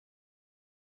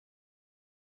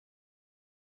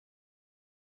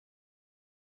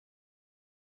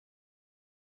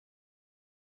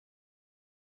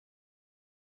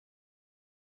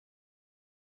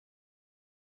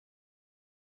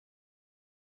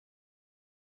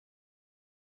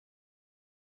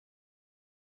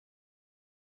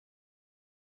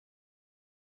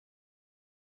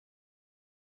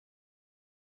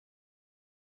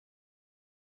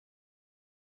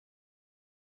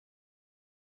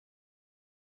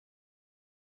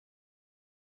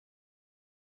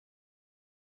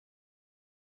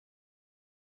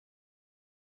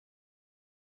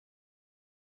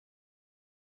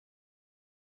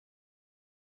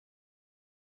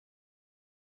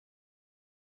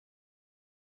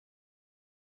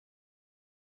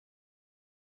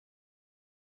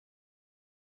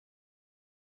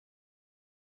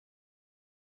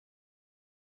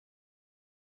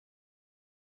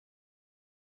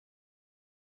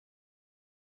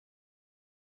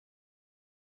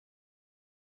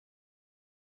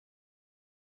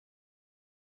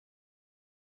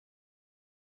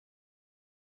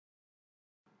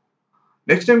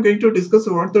Next, I'm going to discuss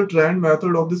about the try and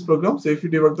method of this program. So if you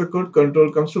debug the code,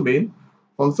 control comes to main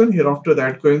function. Here after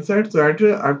that coincides. So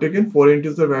I've taken four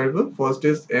integer variable. First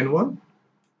is n1,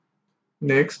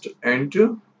 next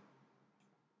n2,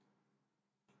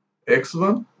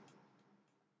 x1,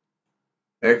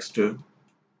 x2.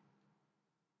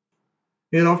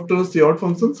 Here after cout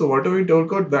function, so whatever we told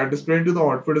code that display into the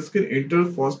output screen, enter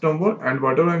first number and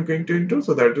whatever I'm going to enter,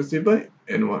 so that received by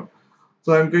n1.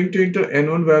 So I'm going to enter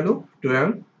n1 value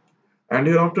 12 and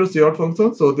here after cout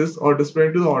function, so this are displayed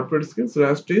into the output screen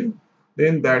slash t,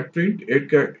 then that print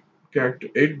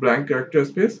 8 blank character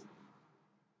space,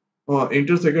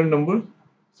 enter second number.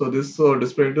 So this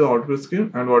display into the output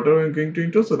screen and whatever I'm going to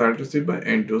enter, so that received by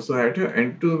n2. So at here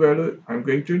n2 value I'm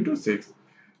going to enter 6.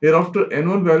 Hereafter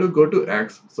n1 value go to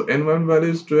x. So n1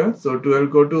 value is 12. So 12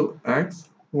 go to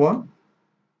x1.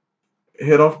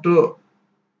 Hereafter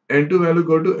n2 value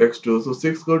go to x2. So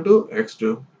 6 go to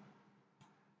x2.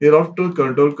 Hereafter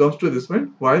control comes to this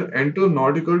one while n2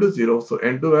 not equal to 0. So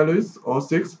n2 value is or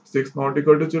 6. 6 not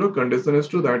equal to 0. Condition is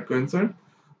true, that coincide.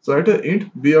 So at a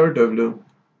int b or w.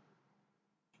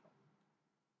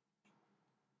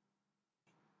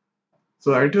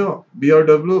 So at a b or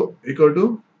w equal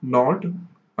to not.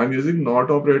 I'm using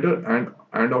not operator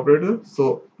and operator.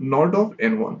 So not of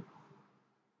n1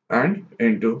 and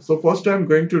n2. So first I'm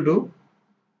going to do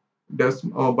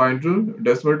binary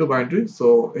decimal to binary.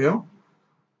 So here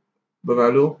the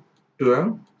value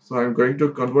 12. So I'm going to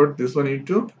convert this one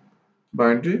into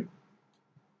binary.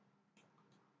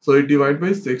 So it divide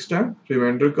by 6 times,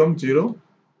 remainder comes 0.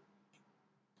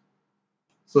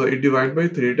 So it divide by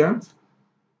 3 times,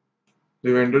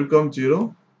 remainder comes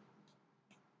 0.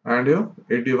 And here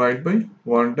it divide by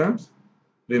 1 times,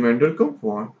 remainder comes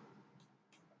 1.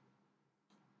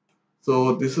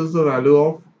 So this is the value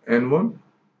of n1.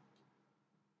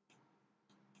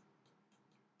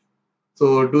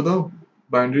 So do the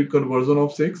binary conversion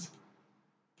of 6.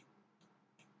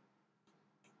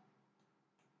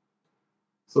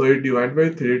 So it divide by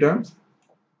 3 times,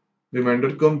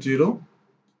 remainder comes 0.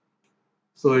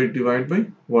 So it divide by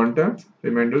 1 times,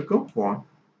 remainder comes 1.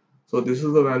 So this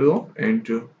is the value of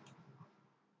n2.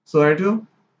 So at here,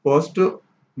 first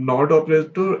not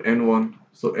operator n1.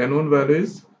 So n1 value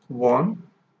is 1,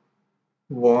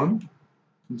 1,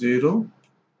 0,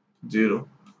 0.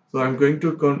 So I'm going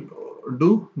to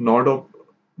do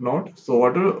not. So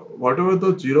whatever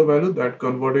the 0 value that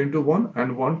convert into 1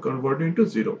 and 1 convert into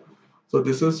 0. So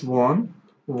this is 1,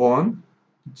 1,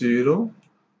 0,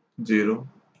 0.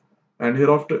 And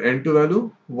hereafter n2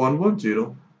 value 1, 1,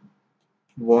 0,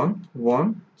 1,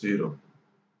 1, 0.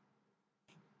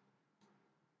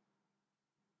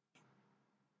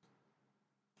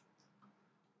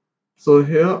 So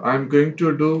here I'm going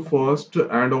to do first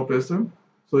AND operation.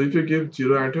 So if you give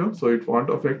 0 at here, so it won't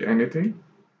affect anything.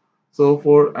 So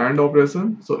for AND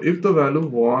operation, so if the value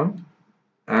 1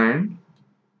 and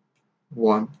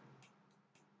 1,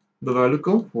 the value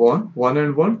come 1, 1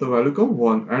 and 1, the value come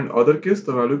 1, and other case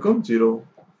the value come 0.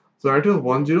 So at here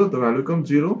 1, 0, the value come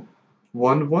 0,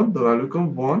 1, 1, the value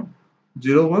come 1,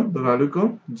 0, 1, the value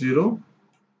come 0,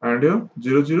 and here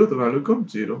 0, 0, the value come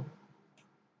 0.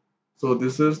 So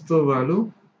this is the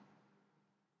value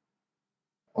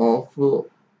of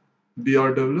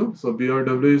BRW. So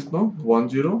BRW is now 1,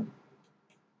 0.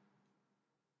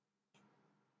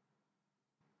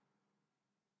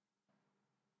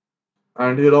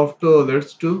 And hereafter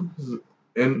let's do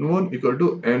n1 equal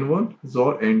to n1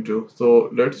 XOR n2. So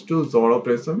let's do XOR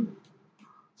operation.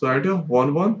 So at here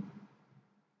 1, 1,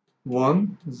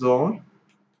 1 XOR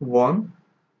 1,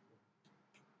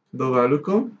 the value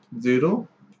come 0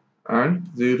 and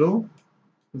 0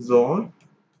 XOR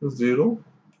 0,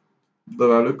 the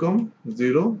value come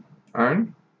 0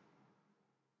 and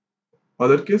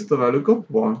other case the value come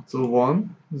 1. So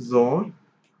 1 XOR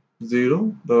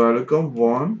 0, the value come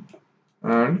 1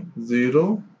 and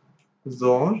 0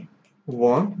 XOR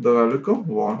 1, the value come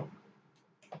 1.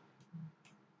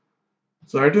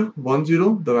 So at 1,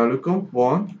 0, the value come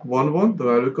 1, 1, 1, the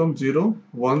value come 0,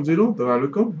 1, 0, the value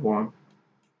come 1,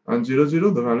 and 0, 0,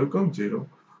 the value come 0.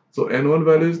 So n1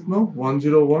 value is now 1,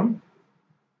 0, 1.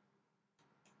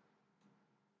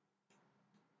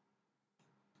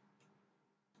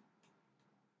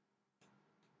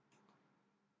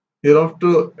 Hereafter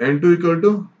n2 equal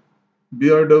to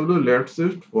BRW left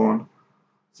shift 1.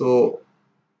 So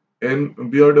n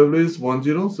BRW is 1,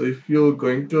 0. So if you're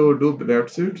going to do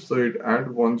left shift, so it add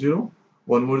 1, 0,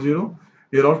 1 more 0.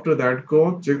 Hereafter that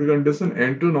go check the condition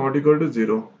n2 not equal to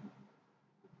 0.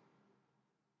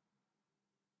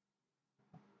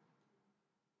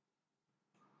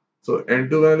 So n2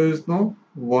 value is now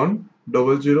 1,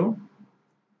 0, 0.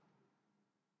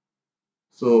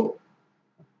 So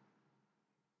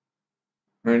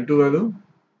N2 value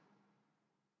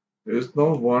is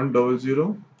now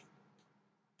 100,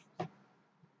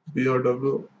 B or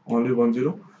W only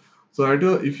 10. So at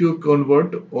your, if you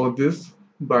convert all this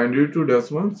binary to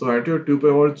decimal, so at your 2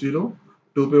 power 0,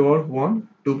 2 power 1,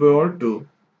 2 power 2.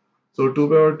 So 2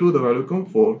 power 2, the value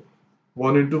comes 4.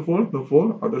 1 into 4, the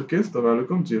 4, other case, the value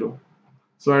comes 0.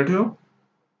 So at here,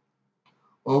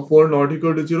 4 not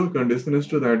equal to 0, condition is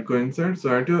to that coincide.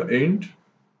 So at your int,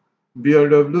 B or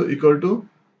W equal to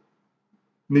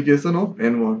negation of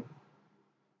N1.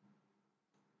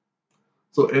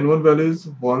 So N1 value is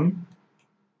 1,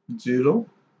 0,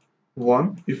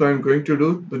 1. If I am going to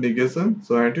do the negation,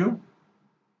 so at here,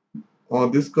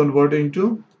 this convert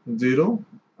into 0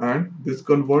 and this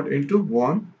convert into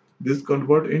 1, this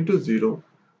convert into 0,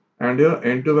 and here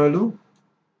n2 value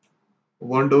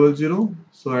 100,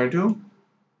 so at here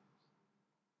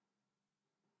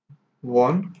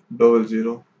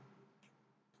 100.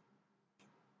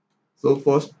 So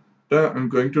first I'm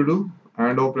going to do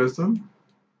AND operation.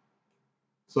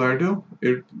 So at here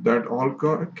it that all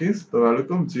case the value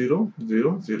comes 0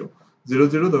 0 0 0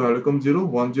 0, the value comes 0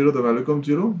 1 0, the value comes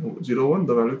 0 0 1,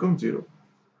 the value comes 0.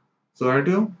 So at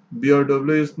here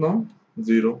BRW is now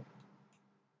 0.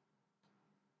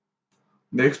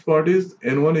 Next part is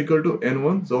n1 equal to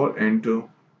n1 XOR n2.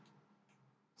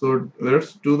 So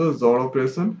let's do the XOR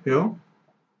operation here.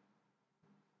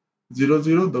 0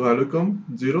 0, the value come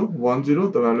 0, 1 0,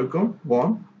 the value come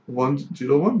 1, 1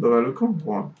 0 1, the value come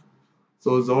 1.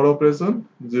 So XOR operation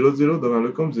 0 0, the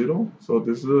value comes 0. So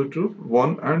this is the truth.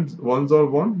 1 and 1 XOR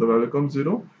 1, the value comes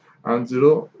 0, and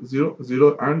 0 0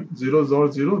 0 and 0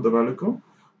 XOR 0, the value come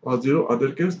 0.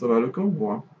 Other case, the value come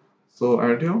 1. So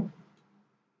at here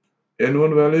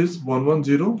n1 value is 1 1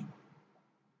 0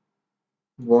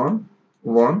 1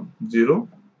 1 0.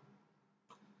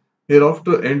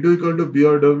 Hereafter n2 equal to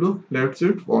BRW left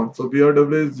shift 1. So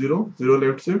BRW is 0, 0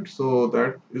 left shift. So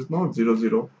that is now 0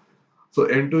 0. So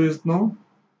n2 is now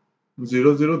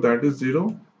 0 0, that is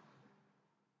 0.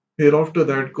 Hereafter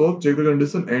that go check the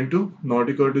condition n2 not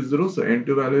equal to 0. So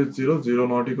n2 value is 0, 0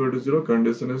 not equal to 0.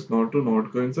 Condition is not to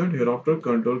not coincide. Hereafter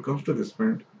control comes to this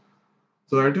point.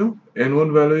 So at your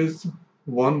n1 value is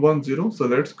 1 1 0. So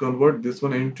let's convert this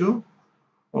one into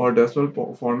our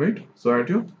decimal format. So at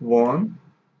your 1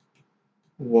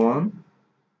 1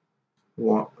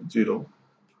 1 0.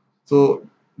 So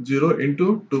 0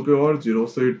 into 2 power 0.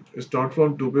 So it starts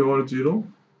from 2 power 0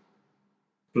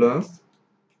 plus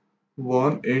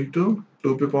 1 into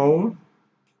 2 power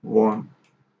 1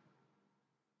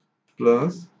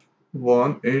 plus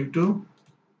 1 into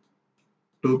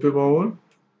 2 power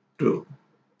 2.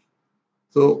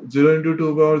 So 0 into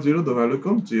 2 power 0, the value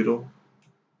comes 0.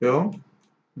 Here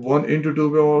 1 into 2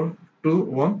 power 2,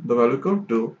 1, the value comes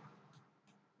 2.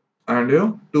 And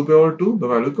here 2 power 2, the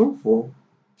value comes 4.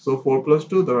 So 4 plus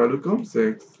 2, the value comes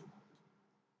 6.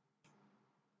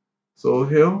 So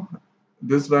here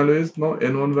this value is now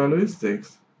n1 value is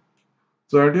 6.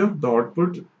 So at here the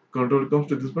output control comes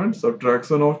to this point,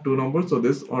 subtraction of two numbers. So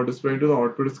this are displayed to the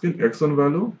output screen, x1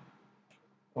 value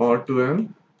or 12,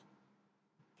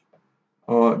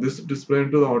 this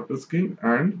displayed to the output screen,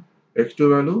 and x2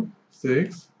 value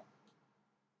 6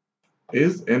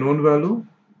 is n1 value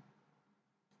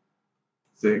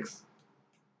 6.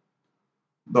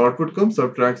 The output comes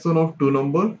subtraction of two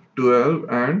number 12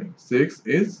 and 6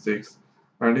 is 6,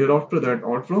 and hereafter that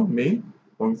out from main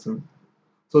function.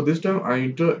 So this time I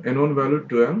enter n1 value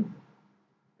 12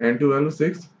 n2 value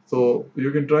 6. So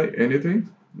you can try anything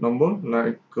number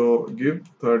like give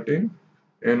 13,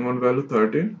 n1 value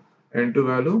 13, n2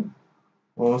 value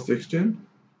or 16,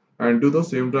 and do the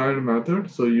same trial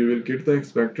method, so you will get the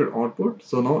expected output.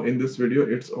 So now in this video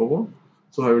it's over,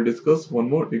 so I will discuss one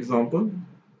more example.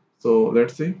 So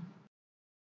let's see.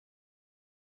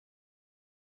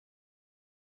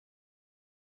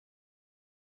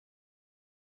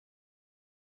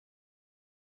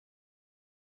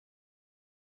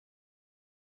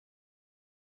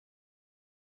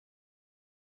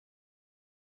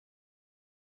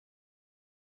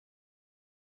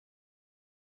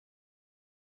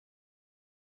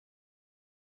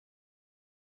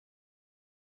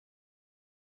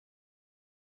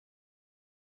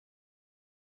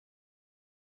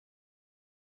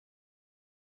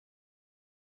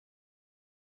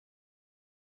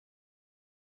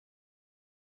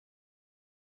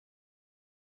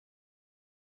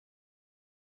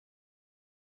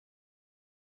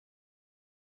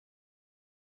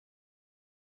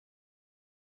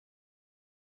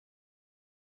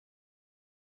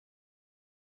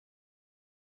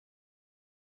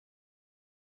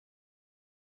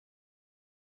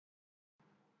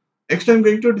 Next, I'm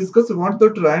going to discuss what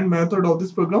the try and method of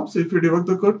this program. So if you debug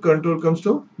the code, control comes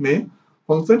to main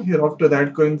function. Here after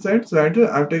that coincides. So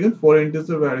I've taken four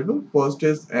integer variable. First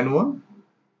is n1,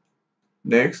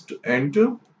 next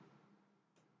n2,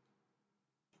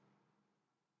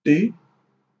 t,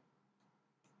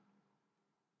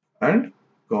 and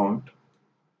count.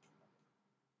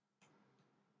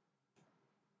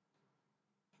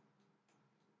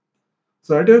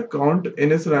 So at a count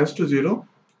n is raised to 0.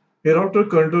 Hereafter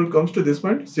control comes to this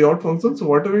point, cout function. So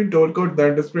whatever in total code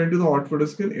that display into the output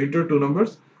screen, enter two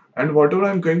numbers, and whatever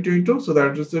I'm going to enter, so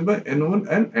that is received by n1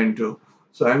 and n2.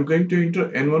 So I'm going to enter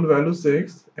n1 value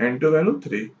 6, n2 value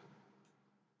 3.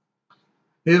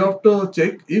 Hereafter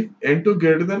check if n2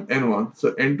 greater than n1.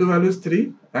 So n2 value is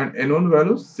 3 and n1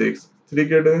 value is 6. 3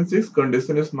 greater than 6,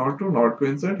 condition is not true, not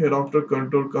coincident. Hereafter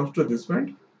control comes to this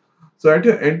point. So at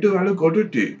your n2 value go to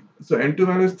t. So n2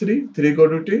 value is 3, 3 go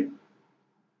to t,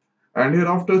 and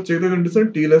hereafter check the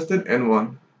condition t less than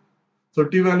n1. So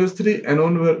t value is 3,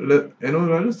 n1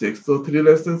 value is 6. So 3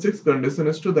 less than 6, condition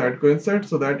is to that coincide,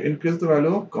 so that increase the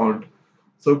value of count.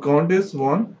 So count is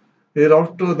 1.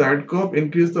 Hereafter that curve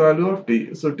increase the value of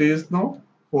t. So t is now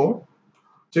 4.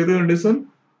 Check the condition.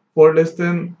 4 less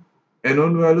than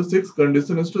n1 value 6,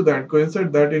 condition is to that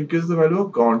coincide, that increase the value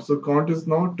of count. So count is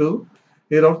now 2.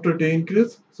 Hereafter t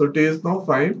increase. So t is now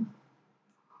 5.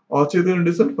 Check the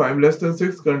condition 5 less than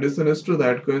 6, condition is to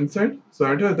that coincide. So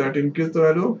at that increase the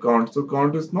value of count. So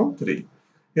count is now 3.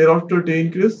 Hereafter t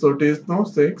increase, so t is now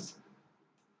 6.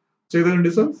 Check the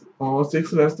conditions.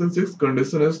 6 less than 6,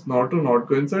 condition is not to not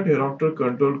coincide. Hereafter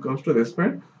control comes to this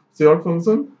point. Cout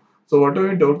function. So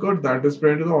whatever in dot code that is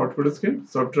printed to the output screen,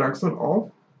 subtraction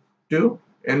of 2,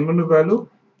 n1 value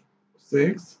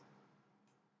 6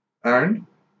 and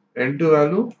n2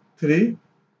 value 3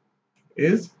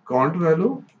 is count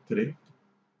value 3.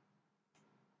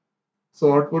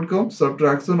 So output comes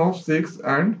subtraction of 6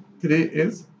 and 3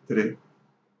 is 3.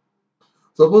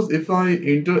 Suppose if I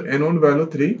enter n1 value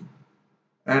 3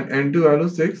 and n2 value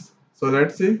 6. So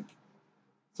let's see.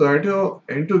 So at your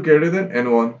n2 greater than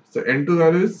n1. So n2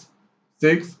 value is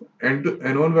 6,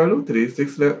 n1 value 3.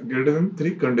 6 greater than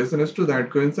 3, condition is to that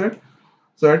coincide.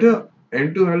 So at your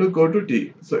n2 value go to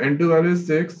t. So n2 value is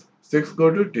 6, 6 go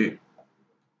to t.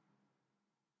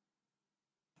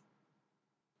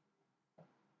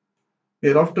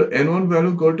 Hereafter n1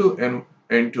 value go to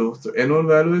n2. So n1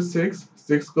 value is 6,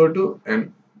 6 go to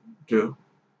n2.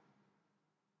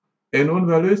 n1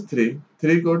 value is 3,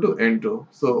 3 go to n2.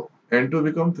 So n2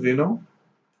 become 3 now.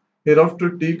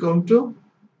 Hereafter t come to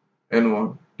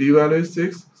n1. T value is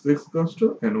 6, 6 comes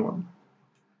to n1.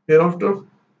 Hereafter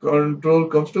control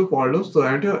comes to for loop. So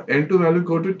at your n2 value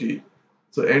go to t.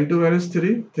 So n2 value is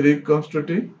 3, 3 comes to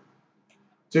t.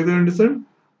 Check the condition.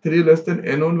 3 less than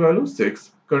n1 value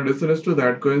 6. Condition is to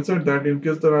that coincide, that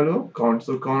increase the value of count.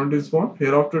 So count is 1.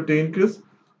 Hereafter t increase.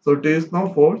 So t is now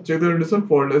 4. Check the condition.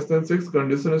 4 less than 6.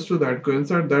 Condition is to that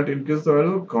coincide, that increase the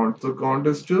value of count. So count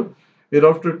is 2.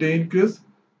 Hereafter t increase.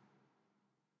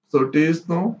 So t is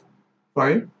now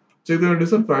 5. Check the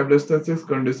condition. 5 less than 6.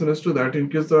 Condition is to that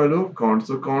increase the value of count.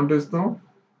 So count is now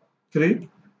 3.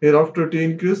 Hereafter t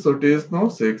increase, so t is now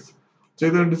 6.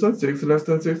 Check the condition. 6 less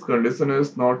than 6, condition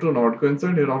is not to not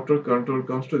coincide. Hereafter control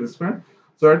comes to this point.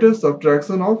 So at a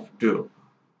subtraction of 2.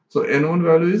 So n1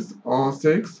 value is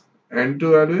 6, n2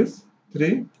 value is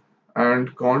 3,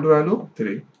 and count value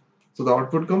 3. So the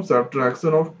output comes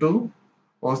subtraction of 2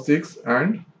 or 6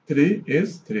 and 3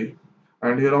 is 3.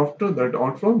 And hereafter that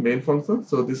out from main function.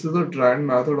 So this is the try and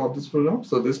method of this program.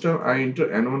 So this time I enter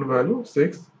n1 value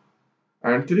 6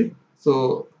 and 3.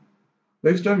 So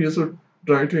next time you should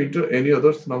try to enter any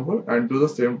other number and do the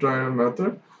same try and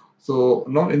method. So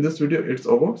now in this video it's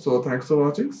over. So thanks for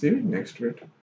watching. See you next video.